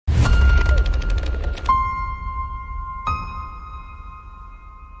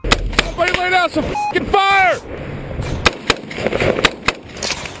House of fucking fire!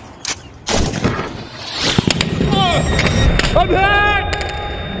 I'm hit!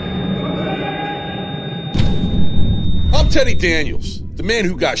 I'm Teddy Daniels, the man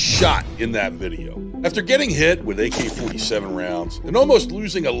who got shot in that video. After getting hit with AK-47 rounds and almost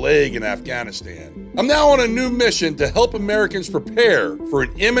losing a leg in Afghanistan, I'm now on a new mission to help Americans prepare for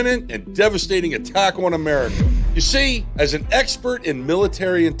an imminent and devastating attack on America. You see, as an expert in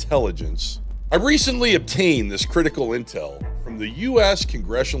military intelligence, I recently obtained this critical intel from the U.S.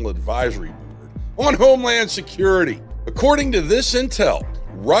 Congressional Advisory Board on Homeland Security. According to this intel,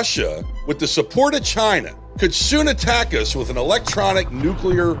 Russia, with the support of China, could soon attack us with an electronic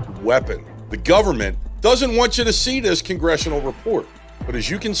nuclear weapon. The government doesn't want you to see this congressional report, but as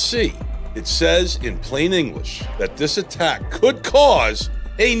you can see, it says in plain English that this attack could cause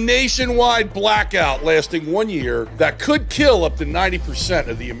a nationwide blackout lasting 1 year that could kill up to 90%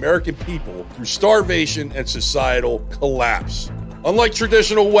 of the American people through starvation and societal collapse. Unlike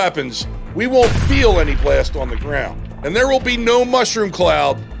traditional weapons, we won't feel any blast on the ground, and there will be no mushroom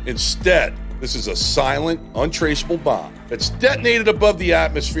cloud. Instead, this is a silent, untraceable bomb that's detonated above the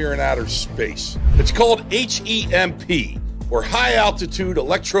atmosphere in outer space. It's called HEMP, or High Altitude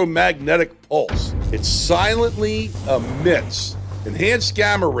Electromagnetic Pulse. It silently emits enhanced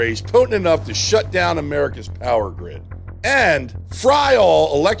gamma rays potent enough to shut down America's power grid and fry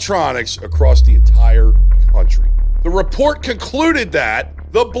all electronics across the entire country. The report concluded that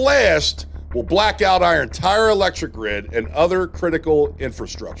the blast will black out our entire electric grid and other critical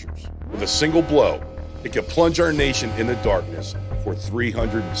infrastructures. With a single blow, it can plunge our nation into darkness for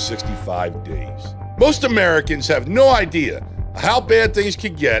 365 days. Most Americans have no idea how bad things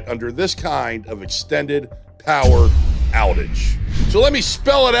could get under this kind of extended power outage. So let me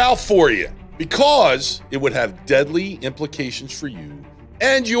spell it out for you, because it would have deadly implications for you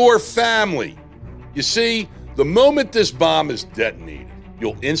and your family. You see, the moment this bomb is detonated,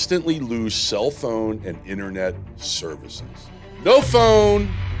 you'll instantly lose cell phone and internet services. No phone,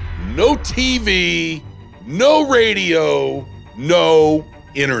 no TV, no radio, no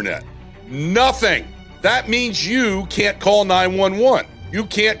internet. Nothing. That means you can't call 911. You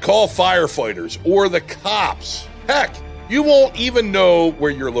can't call firefighters or the cops. Heck, you won't even know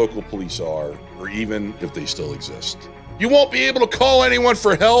where your local police are, or even if they still exist. You won't be able to call anyone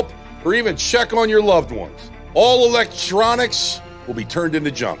for help or even check on your loved ones. All electronics will be turned into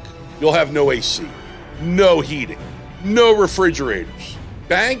junk. You'll have no AC, no heating, no refrigerators.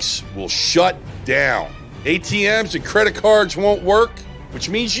 Banks will shut down. ATMs and credit cards won't work, which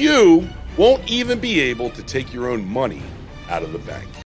means you won't even be able to take your own money out of the bank.